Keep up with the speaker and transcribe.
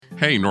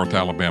Hey, North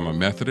Alabama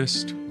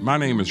Methodist. My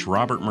name is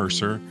Robert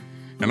Mercer,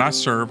 and I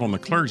serve on the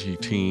clergy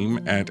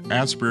team at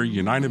Asbury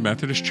United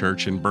Methodist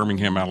Church in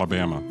Birmingham,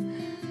 Alabama.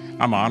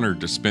 I'm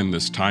honored to spend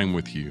this time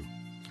with you.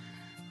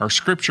 Our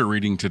scripture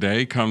reading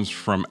today comes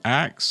from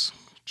Acts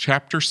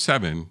chapter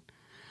 7,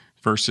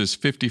 verses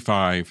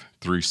 55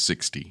 through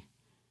 60.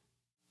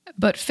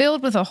 But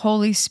filled with the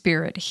Holy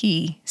Spirit,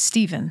 he,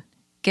 Stephen,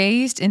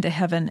 gazed into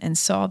heaven and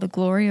saw the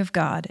glory of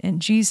God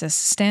and Jesus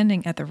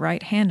standing at the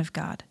right hand of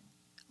God.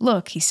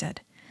 "Look," he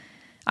said,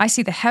 "I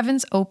see the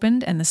heavens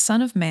opened and the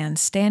Son of Man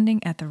standing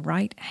at the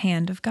right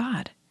hand of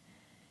God."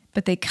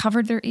 But they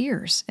covered their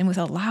ears, and with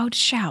a loud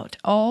shout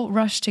all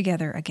rushed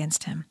together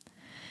against him.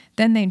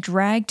 Then they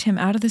dragged him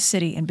out of the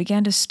city and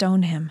began to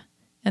stone him,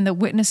 and the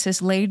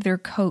witnesses laid their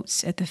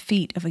coats at the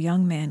feet of a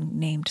young man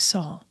named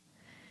Saul.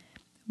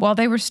 While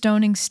they were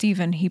stoning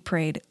Stephen, he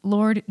prayed,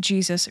 "Lord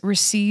Jesus,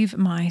 receive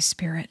my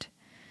spirit."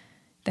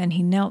 Then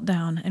he knelt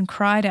down and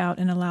cried out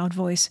in a loud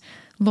voice,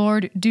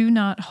 "Lord, do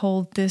not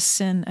hold this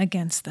sin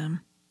against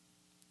them."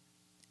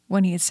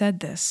 When he had said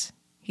this,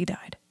 he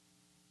died.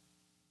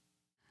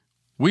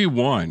 We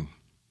won.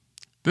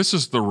 This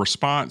is the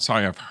response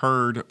I have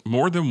heard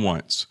more than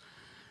once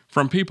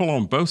from people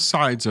on both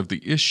sides of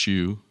the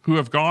issue who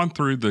have gone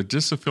through the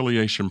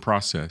disaffiliation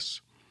process.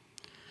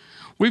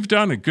 We've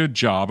done a good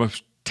job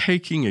of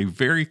taking a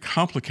very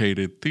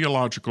complicated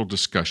theological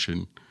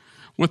discussion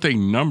with a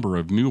number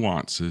of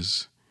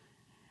nuances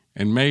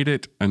and made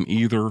it an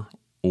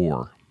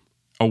either-or,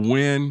 a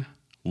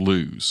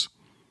win-lose.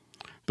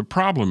 The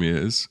problem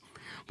is,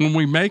 when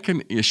we make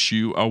an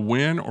issue a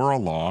win or a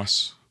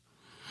loss,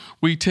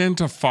 we tend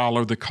to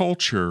follow the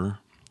culture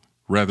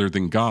rather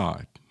than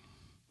God.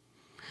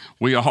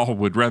 We all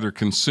would rather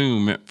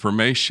consume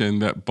information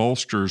that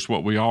bolsters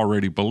what we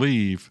already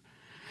believe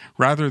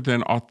rather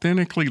than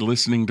authentically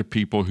listening to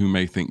people who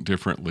may think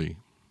differently.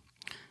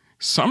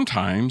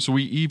 Sometimes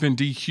we even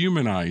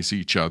dehumanize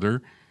each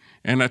other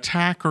and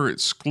attack or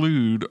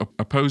exclude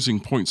opposing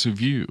points of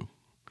view.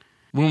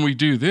 When we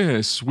do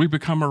this, we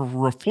become a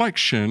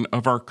reflection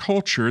of our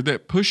culture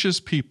that pushes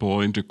people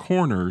into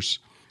corners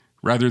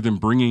rather than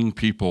bringing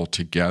people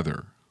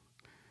together.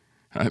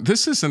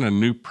 This isn't a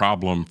new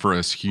problem for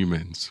us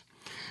humans.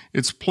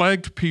 It's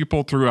plagued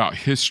people throughout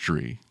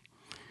history.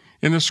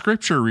 In the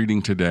scripture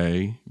reading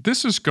today,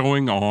 this is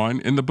going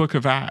on in the book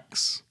of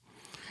Acts.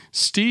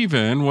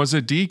 Stephen was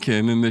a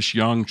deacon in this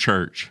young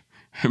church.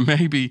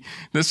 Maybe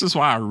this is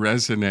why I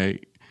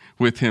resonate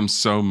with him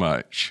so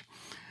much.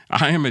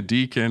 I am a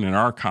deacon in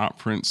our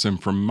conference,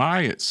 and from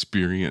my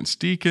experience,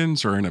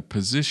 deacons are in a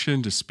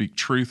position to speak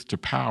truth to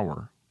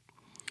power.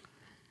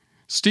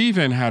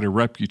 Stephen had a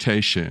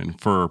reputation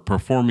for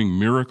performing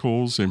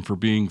miracles and for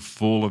being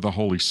full of the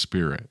Holy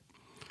Spirit.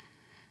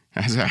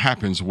 As it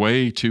happens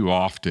way too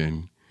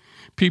often,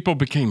 people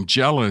became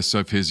jealous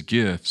of his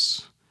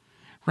gifts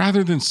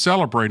rather than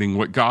celebrating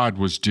what God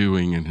was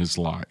doing in his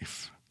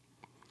life.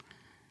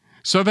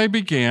 So they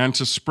began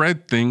to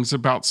spread things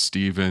about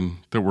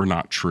Stephen that were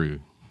not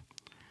true.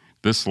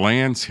 This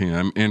lands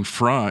him in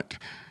front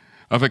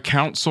of a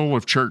council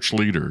of church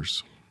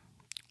leaders.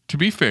 To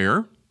be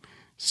fair,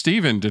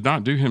 Stephen did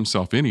not do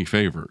himself any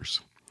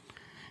favors.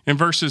 In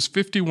verses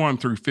 51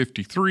 through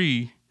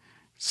 53,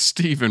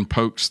 Stephen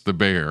pokes the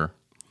bear.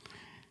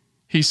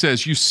 He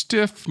says, "You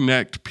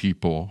stiff-necked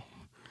people,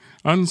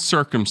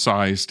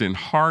 uncircumcised in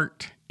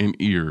heart and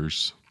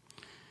ears,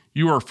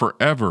 you are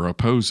forever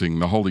opposing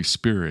the Holy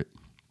Spirit,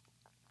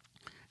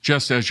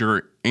 just as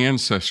your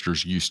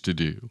ancestors used to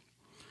do.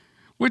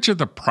 Which of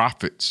the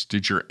prophets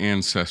did your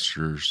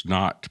ancestors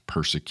not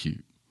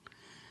persecute?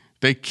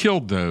 They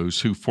killed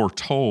those who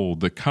foretold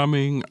the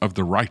coming of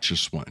the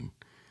righteous one.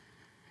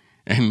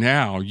 And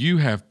now you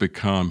have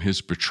become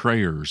his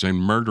betrayers and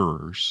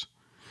murderers.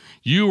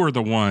 You are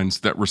the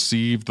ones that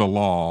received the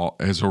law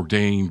as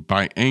ordained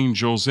by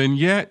angels, and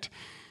yet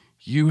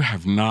you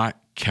have not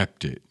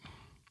kept it."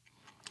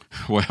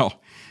 Well,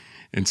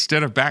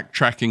 instead of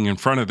backtracking in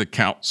front of the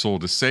council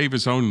to save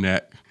his own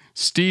neck,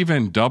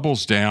 Stephen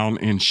doubles down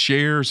and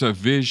shares a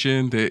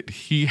vision that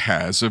he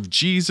has of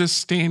Jesus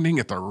standing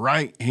at the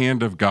right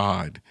hand of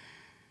God.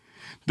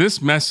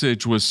 This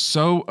message was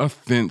so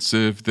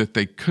offensive that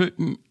they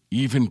couldn't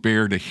even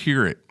bear to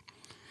hear it.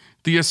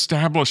 The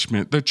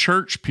establishment, the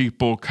church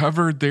people,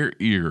 covered their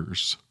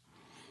ears.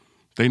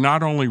 They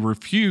not only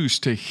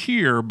refused to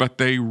hear, but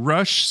they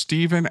rushed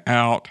Stephen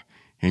out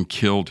and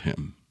killed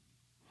him.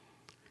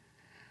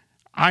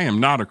 I am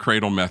not a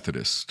cradle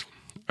Methodist.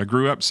 I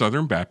grew up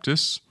Southern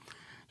Baptist.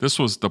 This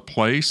was the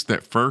place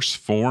that first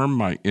formed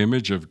my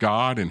image of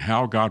God and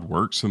how God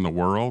works in the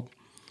world.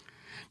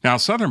 Now,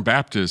 Southern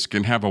Baptists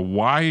can have a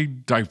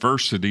wide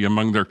diversity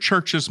among their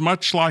churches,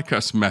 much like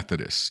us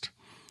Methodists.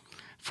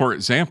 For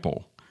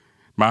example,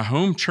 my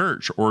home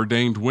church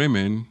ordained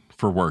women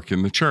for work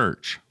in the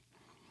church.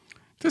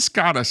 This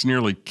got us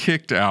nearly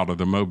kicked out of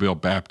the Mobile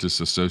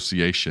Baptist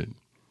Association.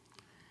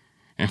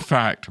 In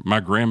fact, my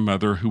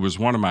grandmother, who was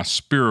one of my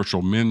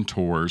spiritual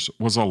mentors,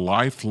 was a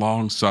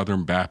lifelong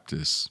Southern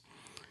Baptist.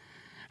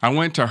 I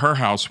went to her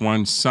house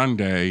one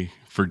Sunday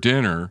for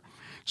dinner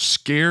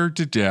scared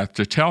to death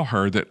to tell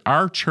her that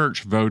our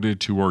church voted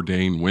to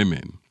ordain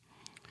women.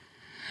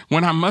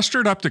 When I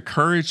mustered up the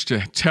courage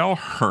to tell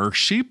her,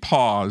 she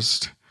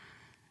paused,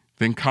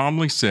 then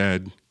calmly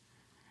said,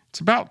 "It's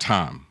about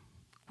time.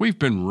 We've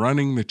been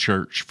running the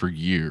church for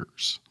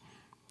years."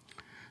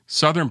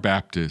 Southern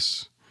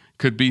Baptists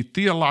could be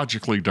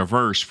theologically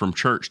diverse from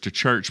church to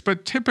church,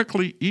 but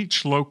typically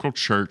each local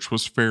church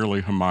was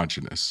fairly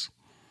homogeneous.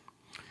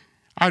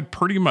 I'd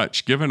pretty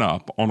much given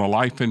up on a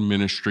life in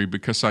ministry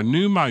because I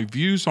knew my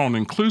views on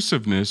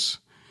inclusiveness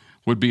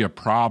would be a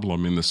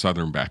problem in the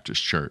Southern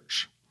Baptist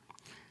Church.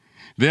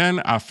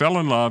 Then I fell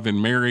in love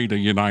and married a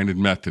United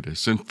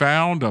Methodist and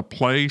found a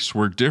place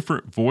where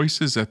different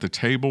voices at the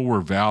table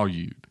were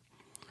valued.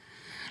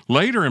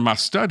 Later in my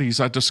studies,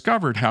 I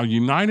discovered how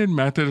United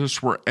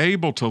Methodists were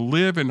able to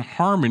live in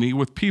harmony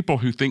with people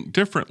who think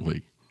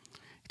differently.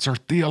 It's our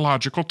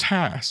theological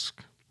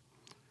task.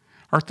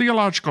 Our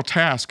theological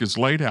task is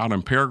laid out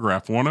in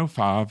paragraph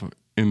 105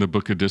 in the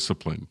Book of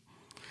Discipline.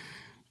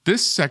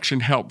 This section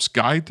helps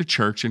guide the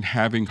church in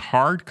having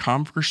hard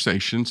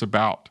conversations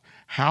about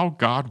how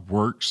God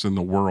works in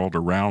the world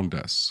around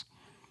us.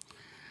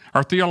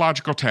 Our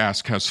theological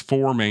task has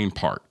four main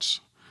parts.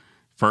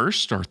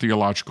 First, our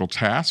theological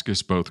task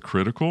is both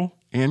critical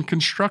and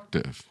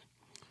constructive.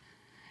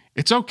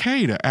 It's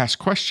okay to ask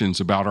questions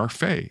about our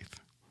faith.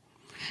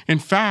 In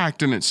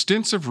fact, an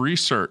extensive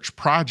research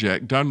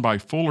project done by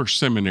Fuller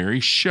Seminary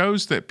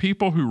shows that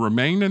people who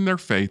remain in their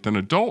faith in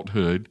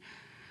adulthood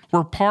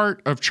were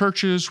part of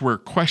churches where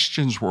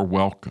questions were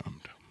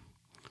welcomed.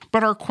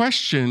 But our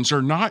questions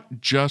are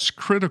not just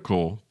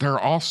critical, they're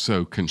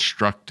also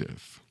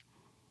constructive.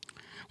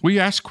 We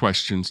ask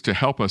questions to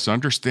help us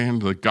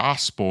understand the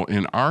gospel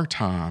in our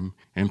time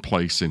and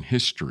place in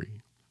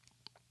history.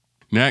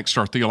 Next,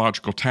 our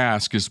theological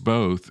task is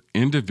both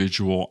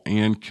individual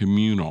and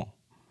communal.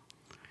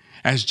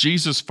 As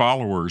Jesus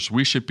followers,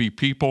 we should be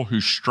people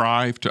who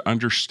strive to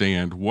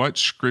understand what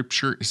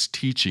Scripture is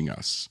teaching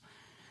us.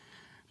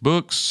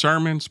 Books,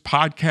 sermons,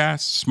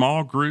 podcasts,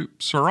 small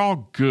groups are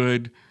all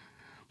good,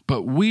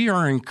 but we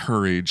are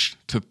encouraged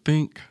to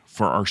think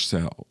for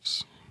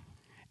ourselves.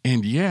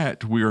 And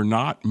yet, we are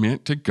not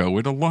meant to go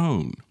it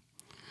alone.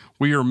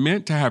 We are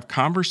meant to have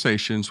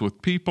conversations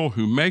with people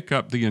who make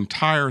up the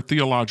entire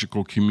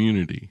theological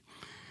community,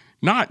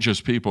 not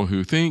just people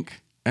who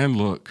think and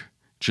look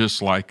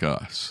just like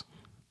us.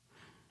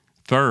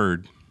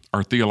 Third,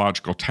 our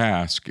theological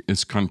task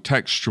is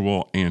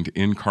contextual and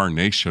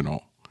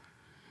incarnational.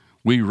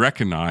 We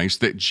recognize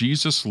that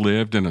Jesus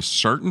lived in a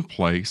certain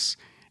place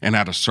and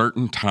at a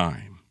certain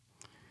time.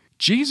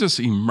 Jesus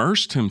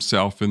immersed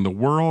himself in the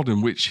world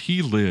in which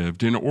he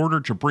lived in order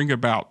to bring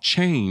about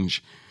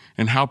change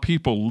in how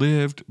people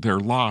lived their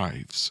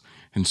lives,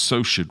 and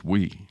so should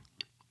we.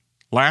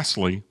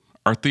 Lastly,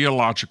 our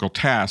theological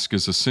task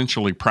is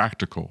essentially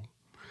practical.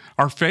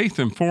 Our faith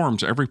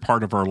informs every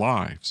part of our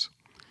lives.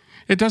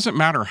 It doesn't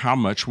matter how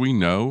much we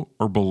know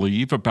or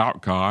believe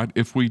about God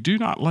if we do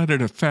not let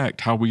it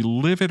affect how we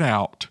live it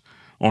out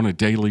on a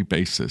daily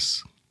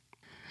basis.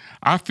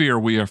 I fear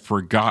we have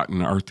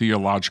forgotten our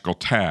theological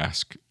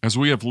task as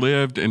we have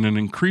lived in an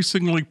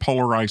increasingly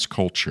polarized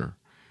culture.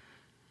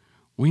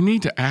 We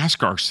need to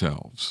ask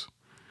ourselves,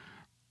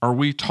 are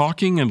we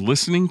talking and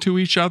listening to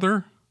each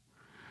other,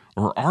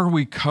 or are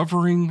we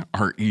covering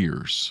our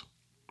ears?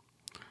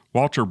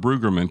 Walter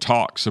Brueggemann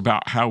talks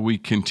about how we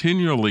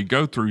continually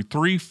go through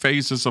three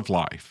phases of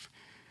life.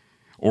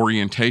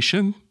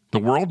 Orientation, the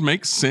world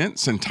makes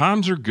sense and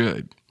times are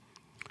good.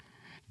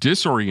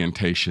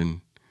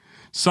 Disorientation,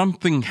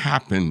 something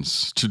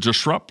happens to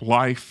disrupt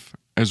life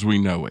as we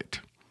know it.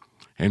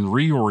 And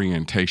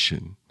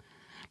reorientation,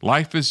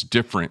 life is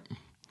different,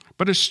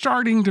 but is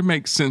starting to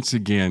make sense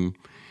again,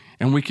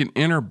 and we can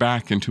enter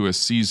back into a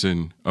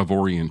season of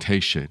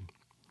orientation.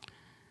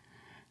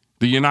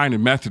 The United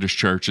Methodist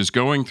Church is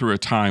going through a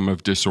time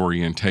of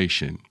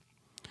disorientation.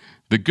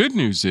 The good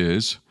news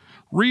is,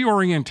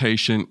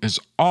 reorientation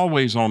is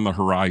always on the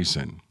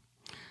horizon.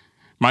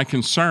 My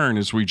concern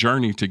as we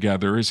journey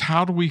together is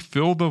how do we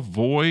fill the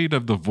void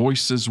of the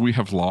voices we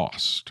have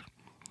lost?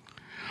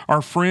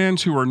 Our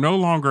friends who are no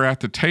longer at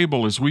the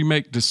table as we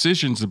make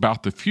decisions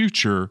about the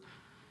future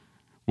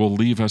will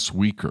leave us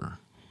weaker.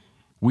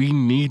 We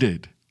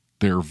needed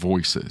their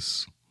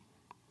voices.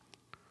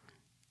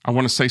 I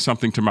want to say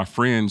something to my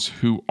friends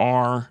who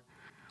are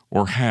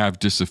or have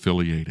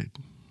disaffiliated.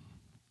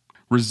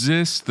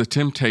 Resist the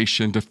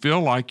temptation to feel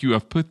like you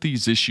have put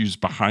these issues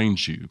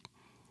behind you.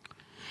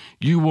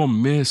 You will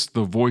miss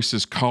the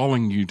voices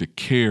calling you to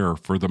care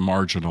for the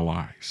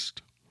marginalized.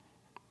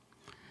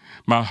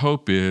 My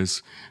hope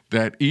is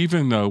that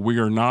even though we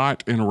are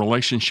not in a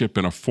relationship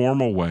in a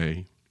formal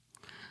way,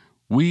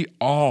 we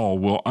all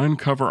will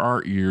uncover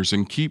our ears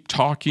and keep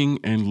talking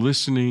and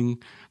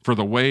listening for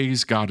the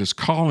ways God is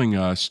calling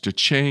us to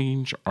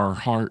change our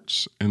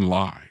hearts and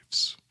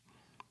lives.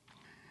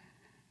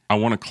 I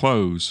want to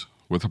close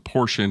with a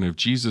portion of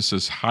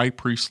Jesus' high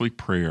priestly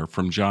prayer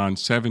from John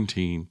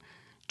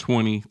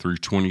 17:20 through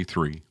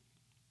 23.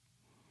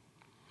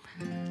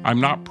 I'm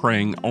not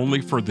praying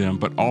only for them,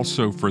 but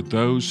also for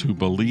those who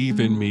believe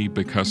in me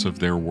because of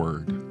their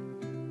word.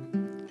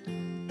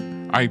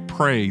 I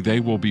pray they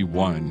will be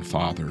one,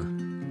 Father,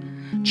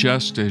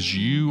 just as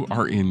you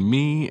are in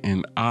me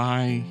and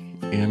I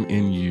am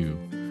in you.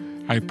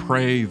 I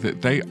pray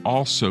that they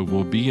also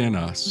will be in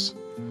us,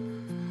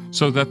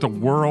 so that the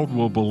world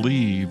will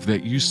believe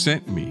that you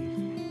sent me.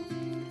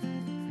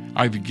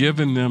 I've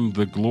given them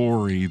the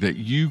glory that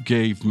you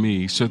gave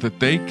me, so that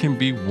they can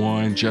be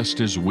one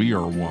just as we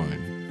are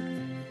one.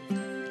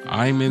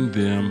 I'm in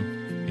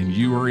them and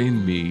you are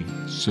in me,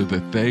 so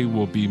that they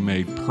will be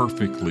made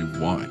perfectly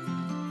one.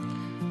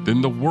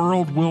 Then the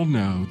world will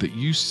know that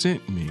you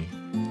sent me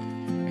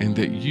and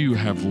that you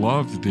have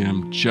loved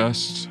them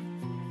just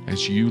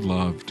as you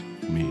loved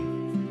me.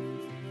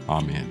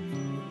 Amen.